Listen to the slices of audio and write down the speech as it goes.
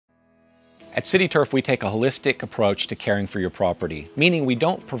At CitiTurf, we take a holistic approach to caring for your property, meaning we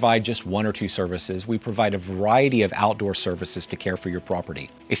don't provide just one or two services. We provide a variety of outdoor services to care for your property.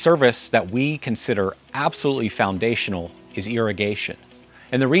 A service that we consider absolutely foundational is irrigation.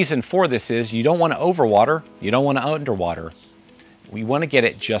 And the reason for this is you don't want to overwater, you don't want to underwater. We want to get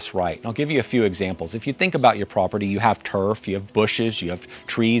it just right. And I'll give you a few examples. If you think about your property, you have turf, you have bushes, you have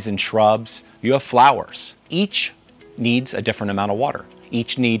trees and shrubs, you have flowers. Each needs a different amount of water.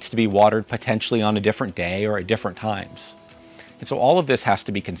 Each needs to be watered potentially on a different day or at different times. And so all of this has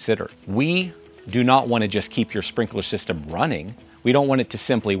to be considered. We do not want to just keep your sprinkler system running. We don't want it to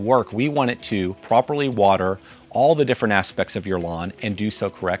simply work. We want it to properly water all the different aspects of your lawn and do so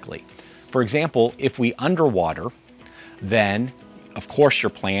correctly. For example, if we underwater, then of course your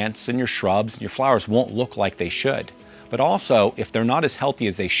plants and your shrubs and your flowers won't look like they should. But also, if they're not as healthy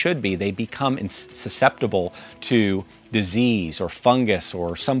as they should be, they become susceptible to disease or fungus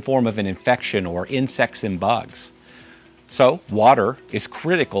or some form of an infection or insects and bugs. So water is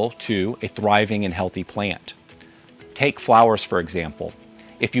critical to a thriving and healthy plant. Take flowers, for example.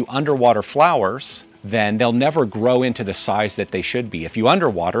 If you underwater flowers, then they'll never grow into the size that they should be. If you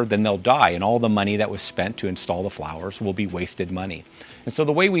underwater, then they'll die, and all the money that was spent to install the flowers will be wasted money. And so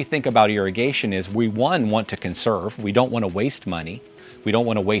the way we think about irrigation is we, one, want to conserve. We don't want to waste money. We don't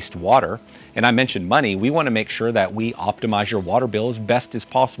want to waste water. And I mentioned money. We want to make sure that we optimize your water bill as best as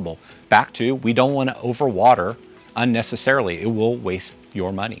possible. Back to, we don't want to overwater unnecessarily. It will waste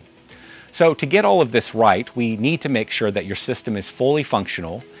your money. So to get all of this right, we need to make sure that your system is fully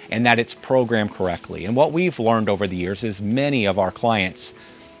functional and that it's programmed correctly. And what we've learned over the years is many of our clients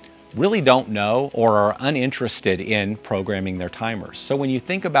really don't know or are uninterested in programming their timers. So when you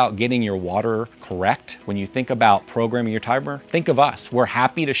think about getting your water correct, when you think about programming your timer, think of us. We're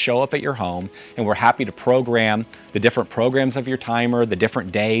happy to show up at your home and we're happy to program the different programs of your timer, the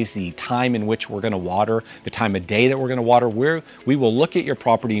different days, the time in which we're going to water, the time of day that we're going to water. We will look at your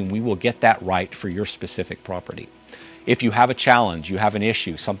property and we will get that right for your specific property. If you have a challenge, you have an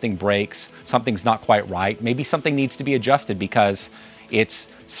issue, something breaks, something's not quite right, maybe something needs to be adjusted because it's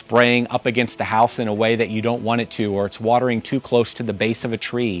spraying up against the house in a way that you don't want it to, or it's watering too close to the base of a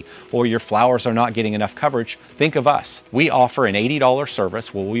tree, or your flowers are not getting enough coverage, think of us. We offer an $80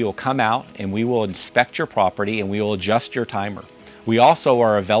 service where we will come out and we will inspect your property and we will adjust your timer. We also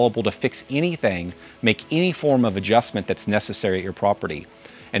are available to fix anything, make any form of adjustment that's necessary at your property.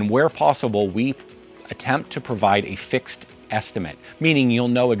 And where possible, we attempt to provide a fixed estimate, meaning you'll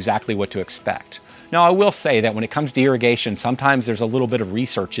know exactly what to expect. Now, I will say that when it comes to irrigation, sometimes there's a little bit of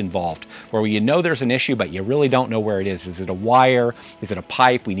research involved where you know there's an issue, but you really don't know where it is. Is it a wire? Is it a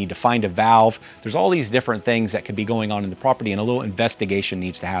pipe? We need to find a valve. There's all these different things that could be going on in the property and a little investigation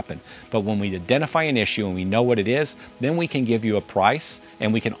needs to happen. But when we identify an issue and we know what it is, then we can give you a price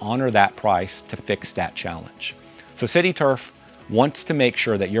and we can honor that price to fix that challenge. So CitiTurf wants to make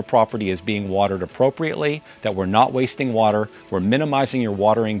sure that your property is being watered appropriately, that we're not wasting water, we're minimizing your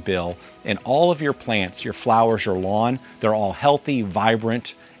watering bill, and all of your plants, your flowers, your lawn, they're all healthy,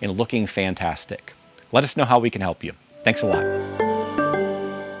 vibrant, and looking fantastic. Let us know how we can help you. Thanks a lot.